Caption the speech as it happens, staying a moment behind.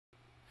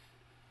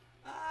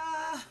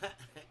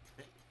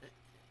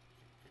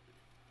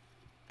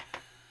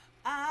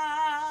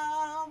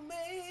I'll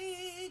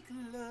make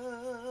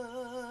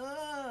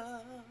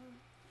love,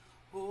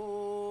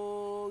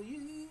 hold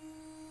you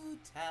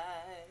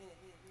tight.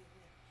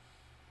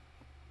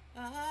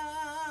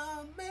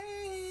 I'll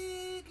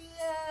make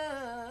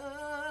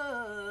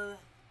love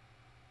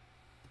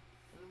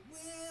and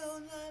will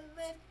not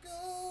let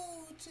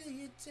go till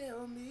you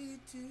tell me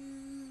to.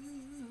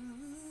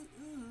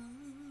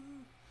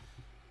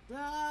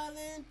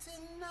 Darling,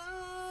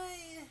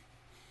 tonight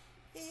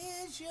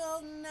is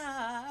your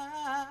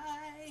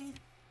night,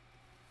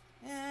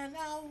 and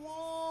I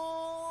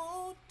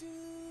won't do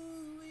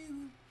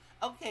you.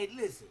 Okay,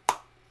 listen.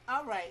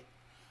 All right.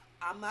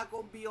 I'm not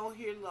going to be on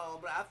here long,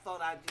 but I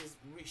thought I'd just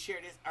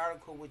share this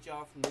article with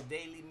y'all from the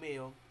Daily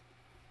Mail.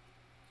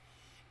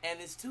 And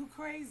it's too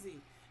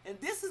crazy. And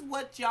this is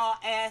what y'all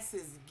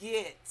asses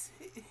get.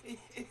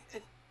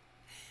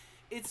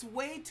 It's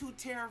way too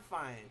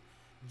terrifying.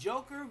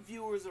 Joker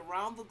viewers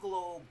around the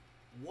globe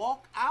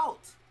walk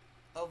out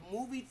of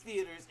movie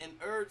theaters and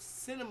urge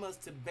cinemas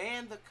to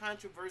ban the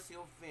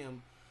controversial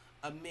film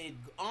amid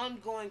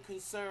ongoing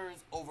concerns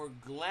over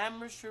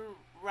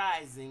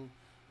glamorizing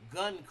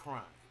gun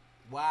crime.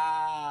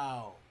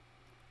 Wow.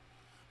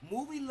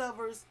 Movie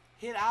lovers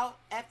hit out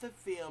at the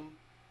film,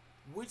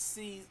 which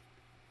sees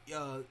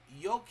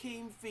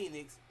Joaquin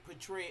Phoenix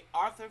portray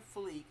Arthur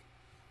Fleck,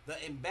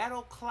 the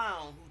embattled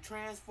clown who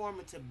transformed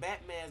into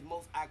Batman's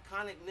most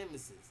iconic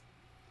nemesis.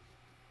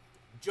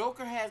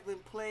 Joker has been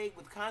plagued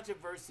with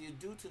controversy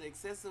due to the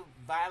excessive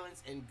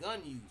violence and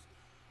gun use,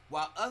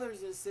 while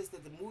others insist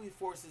that the movie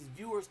forces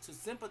viewers to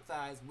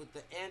sympathize with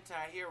the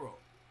anti-hero.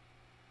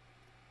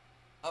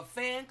 A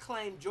fan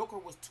claimed Joker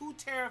was too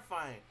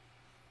terrifying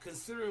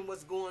considering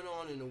what's going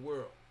on in the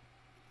world.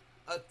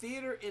 A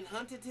theater in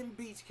Huntington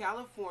Beach,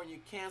 California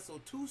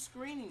canceled 2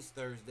 screenings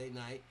Thursday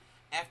night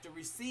after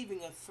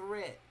receiving a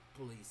threat,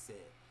 police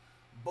said.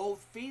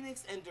 Both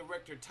Phoenix and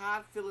director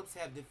Todd Phillips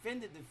have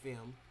defended the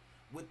film,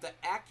 with the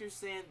actor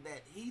saying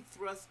that he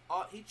trusts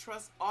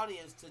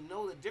audience to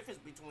know the difference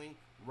between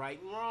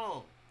right and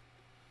wrong.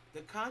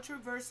 The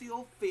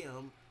controversial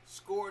film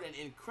scored an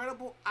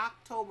incredible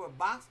October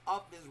box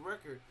office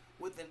record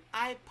with an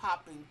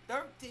eye-popping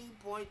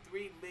 13.3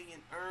 million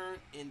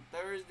earned in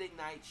Thursday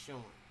night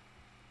showing.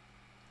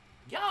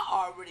 Y'all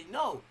already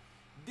know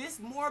this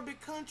morbid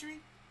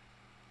country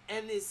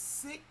and this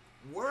sick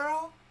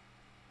world,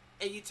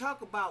 and you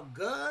talk about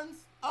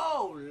guns.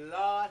 Oh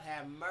Lord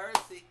have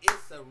mercy,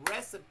 it's a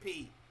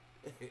recipe.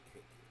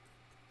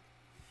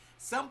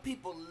 Some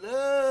people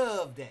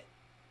love that,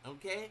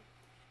 okay?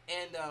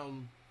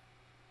 And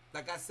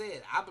like I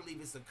said, I believe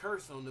it's a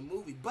curse on the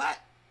movie, but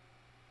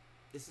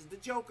this is the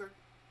Joker,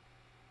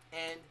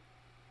 and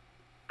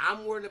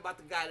I'm worried about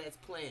the guy that's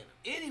playing him.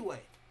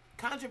 Anyway,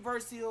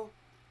 controversial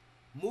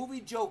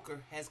movie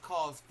Joker has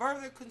caused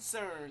further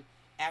concern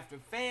after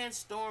fans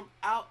stormed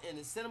out in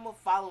the cinema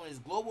following its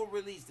global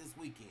release this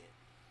weekend.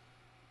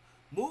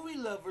 Movie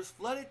lovers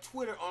flooded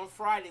Twitter on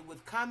Friday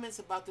with comments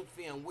about the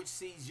film, which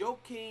sees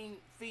Joaquin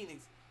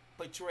Phoenix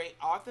portray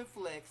Arthur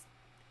Fleck,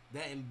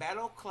 the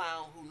embattled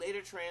clown who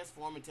later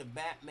transformed into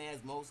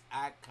Batman's most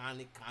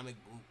iconic comic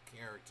book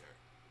character.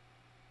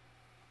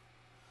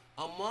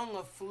 Among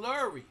a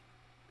flurry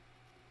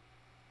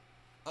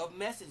of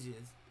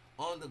messages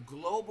on the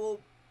global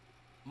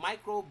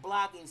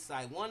micro-blogging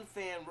site, one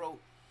fan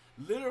wrote,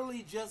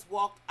 "Literally just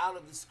walked out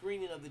of the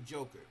screening of the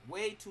Joker.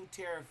 Way too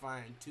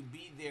terrifying to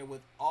be there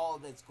with all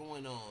that's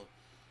going on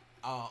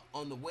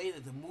the way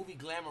that the movie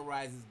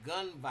glamorizes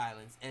gun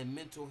violence and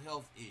mental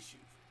health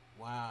issues."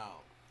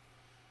 Wow.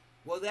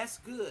 Well, that's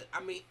good. I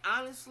mean,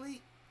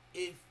 honestly,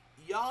 if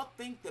y'all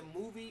think the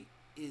movie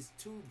is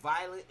too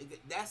violent,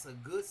 that's a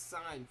good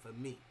sign for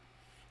me.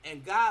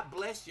 And God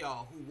bless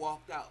y'all who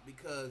walked out,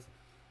 because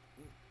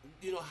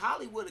you know,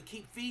 Hollywood will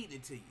keep feeding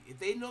it to you. If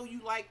they know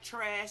you like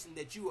trash and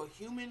that you a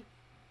human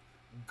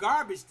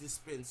garbage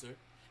dispenser,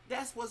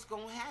 that's what's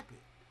going to happen.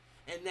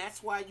 And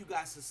that's why you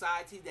got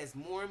society that's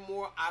more and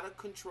more out of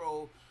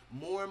control,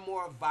 more and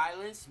more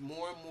violence,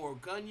 more and more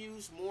gun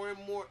use, more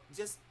and more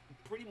just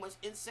pretty much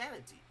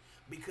insanity.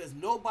 Because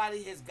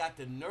nobody has got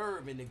the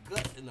nerve and the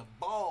guts and the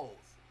balls,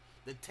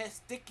 the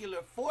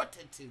testicular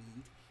fortitude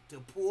to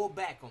pull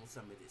back on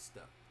some of this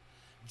stuff.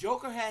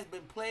 Joker has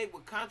been plagued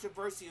with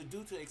controversy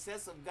due to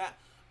excessive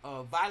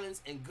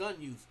violence and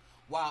gun use,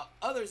 while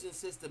others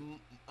insist that,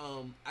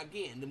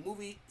 again, the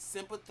movie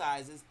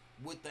sympathizes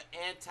with the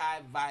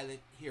anti-violent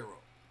hero.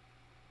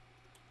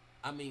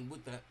 I mean,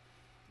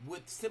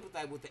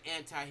 sympathize with the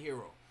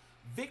anti-hero.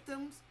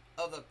 Victims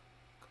of the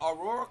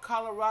Aurora,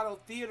 Colorado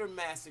theater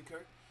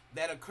massacre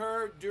that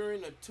occurred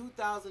during the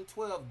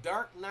 2012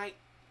 Dark Knight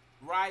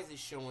Rises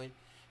showing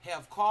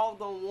have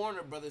called on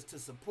Warner Brothers to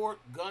support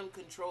gun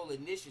control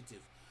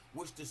initiatives,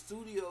 which the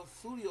studio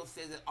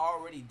says it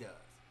already does.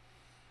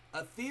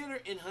 A theater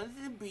in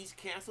Huntington Beach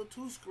canceled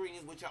 2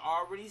 screenings, which I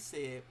already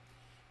said.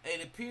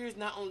 It appears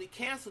not only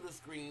canceled the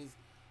screenings,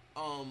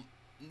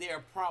 their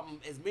problem,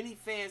 as many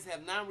fans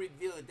have now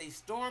revealed that they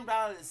stormed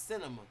out of the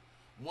cinema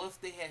once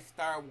they had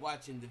started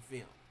watching the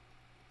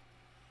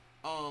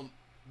film.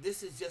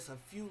 This is just a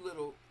few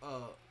little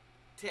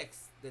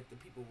texts that the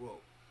people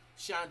wrote.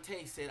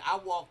 Shantae said, I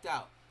walked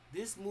out.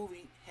 This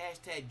movie,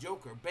 hashtag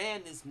Joker,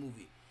 ban this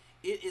movie.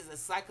 It is a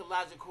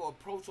psychological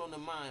approach on the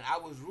mind. I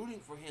was rooting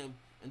for him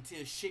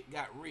until shit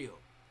got real.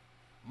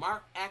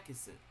 Mark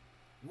Atkinson,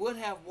 would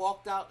have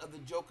walked out of the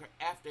Joker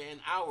after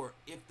an hour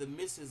if the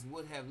missus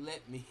would have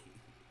let me.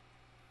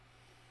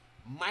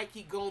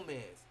 Mikey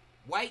Gomez,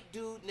 white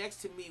dude next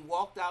to me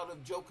walked out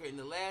of Joker in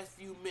the last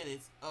few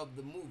minutes of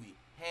the movie.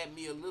 Had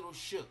me a little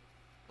shook.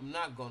 I'm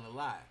not gonna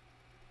lie.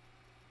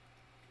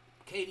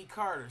 Katie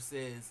Carter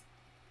says,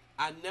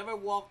 I never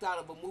walked out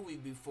of a movie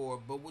before,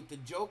 but with the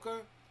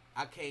Joker,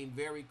 I came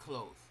very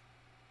close.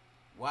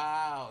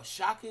 Wow,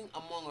 shocking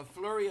among a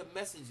flurry of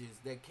messages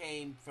that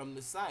came from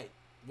the site.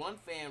 One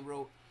fan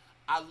wrote,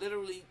 I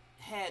literally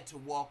had to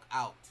walk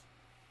out.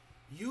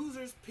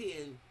 Users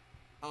pin,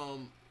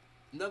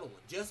 another one,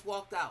 just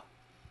walked out.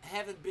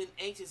 Haven't been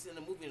anxious in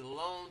a movie in a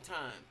long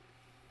time.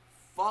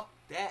 Fuck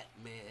that,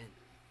 man.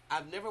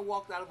 I've never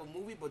walked out of a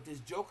movie, but this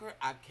Joker,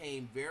 I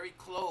came very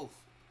close.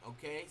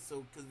 Okay,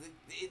 so because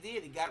it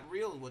did, it got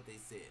real, is what they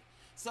said.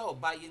 So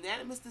by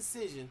unanimous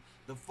decision,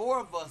 the four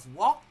of us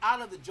walked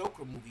out of the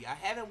Joker movie. I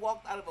haven't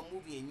walked out of a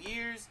movie in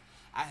years.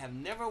 I have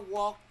never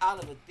walked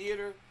out of a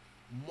theater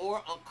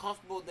more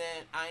uncomfortable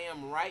than I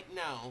am right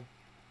now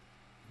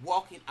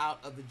walking out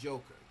of the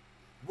Joker.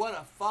 What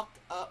a fucked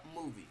up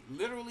movie.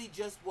 Literally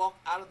just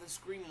walked out of the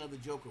screening of the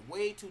Joker.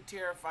 Way too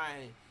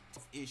terrifying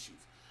issues.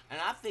 And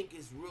I think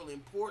it's real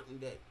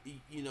important that,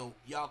 you know,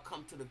 y'all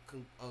come to the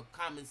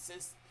common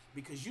sense,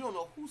 because you don't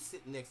know who's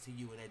sitting next to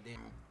you in that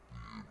damn.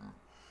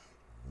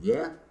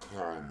 What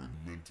kind of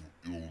mental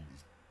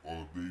illness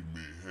they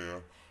may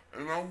have.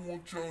 And I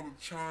want y'all to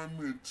chime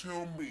in.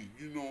 Tell me,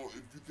 you know,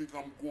 if you think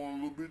I'm going a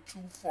little bit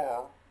too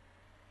far.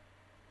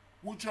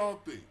 What y'all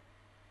think?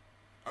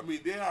 I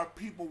mean, there are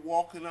people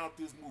walking out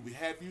this movie.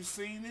 Have you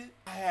seen it?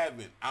 I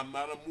haven't. I'm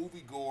not a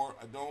movie goer.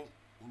 I don't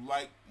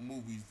like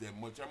movies that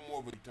much. I'm more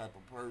of a type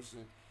of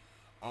person.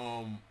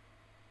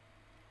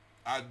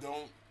 I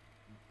don't,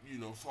 you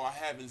know, so I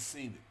haven't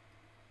seen it.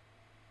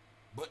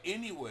 But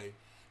anyway,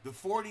 the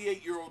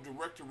 48-year-old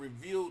director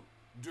revealed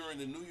during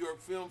the New York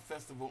Film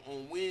Festival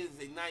on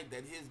Wednesday night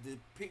that his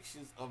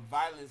depictions of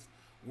violence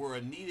were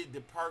a needed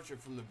departure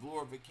from the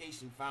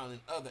glorification found in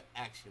other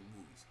action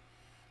movies.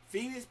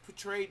 Phoenix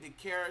portrayed the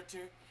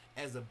character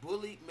as a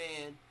bullied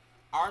man,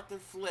 Arthur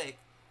Fleck,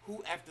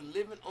 who, after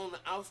living on the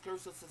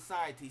outskirts of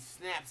society,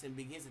 snaps and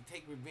begins to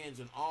take revenge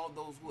on all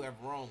those who have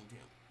wronged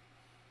him.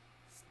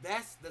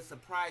 That's the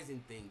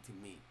surprising thing to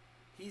me.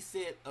 He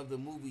said of the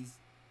movie's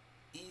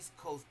East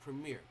Coast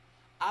premiere,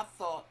 I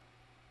thought,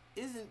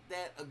 isn't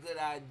that a good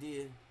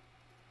idea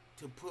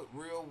to put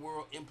real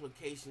world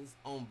implications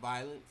on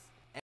violence?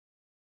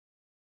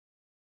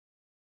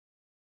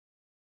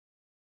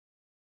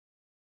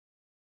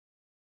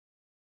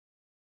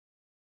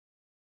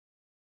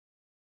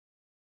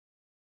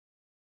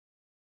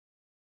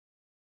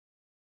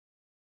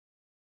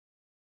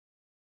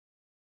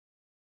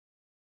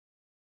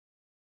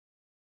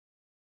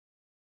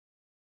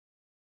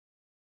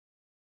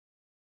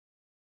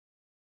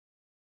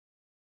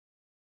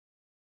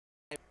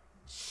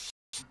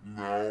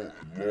 Now in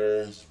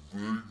Las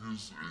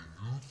Vegas, and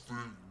you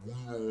think we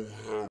don't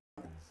have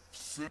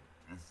sick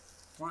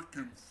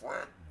freaking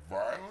frack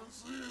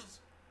violence is?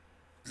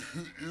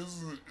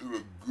 Isn't it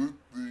a good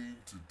thing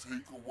to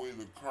take away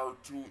the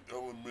cartoon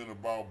element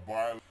about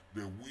violence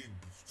that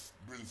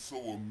we've been so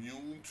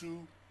immune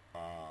to?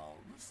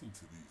 Listen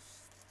to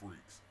these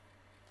freaks.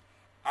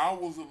 I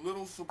was a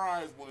little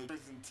surprised when it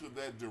turns into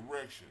that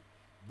direction.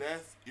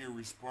 That's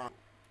irresponsible.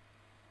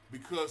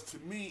 Because to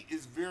me,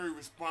 it's very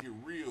responsible,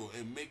 real,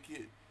 and make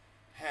it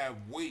have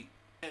weight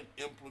and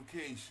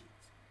implications.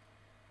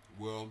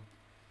 Well,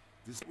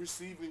 this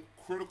receiving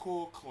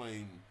critical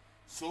acclaim,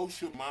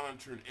 social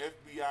monitoring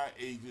FBI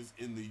agents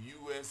in the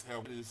U.S.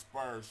 have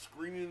inspired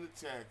screening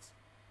attacks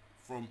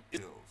from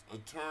incels, a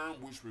term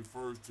which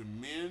refers to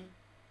men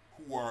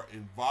who are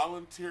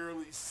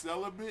involuntarily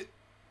celibate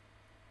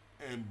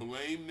and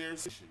blame their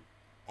situation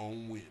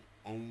on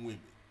women.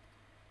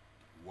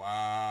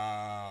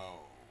 Wow.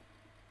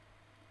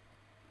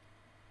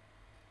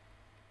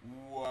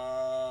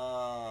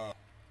 Wow.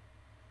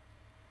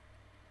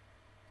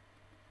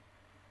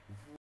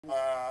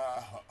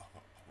 Wow.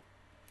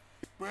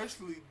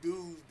 Especially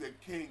dudes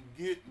that can't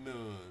get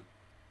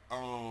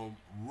none,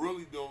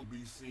 really don't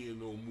be seeing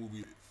no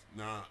movies.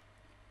 Now,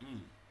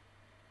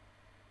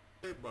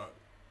 think about it.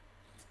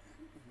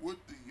 What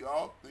do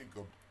y'all think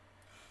of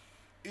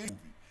it?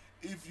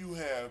 If you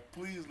have,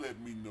 please let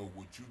me know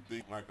what you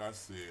think. Like I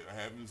said,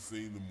 I haven't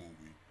seen the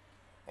movie.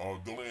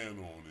 Don't land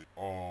on it.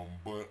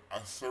 But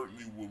I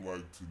certainly would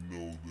like to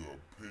know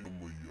the opinion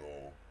of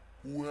y'all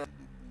who have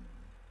seen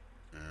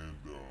the movie. And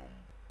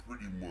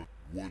pretty much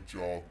what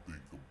y'all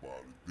think about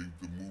it. Think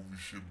the movie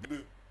should be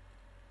there?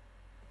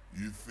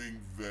 You think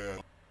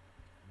that,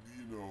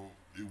 you know,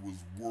 it was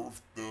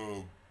worth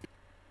the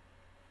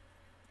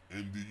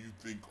And do you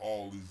think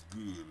all is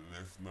good and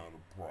that's not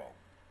a problem?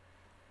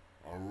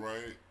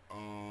 Alright?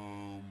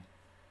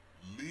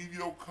 Leave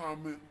your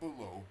comment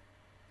below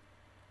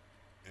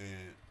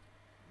and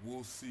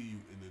we'll see you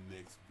in the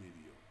next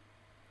video.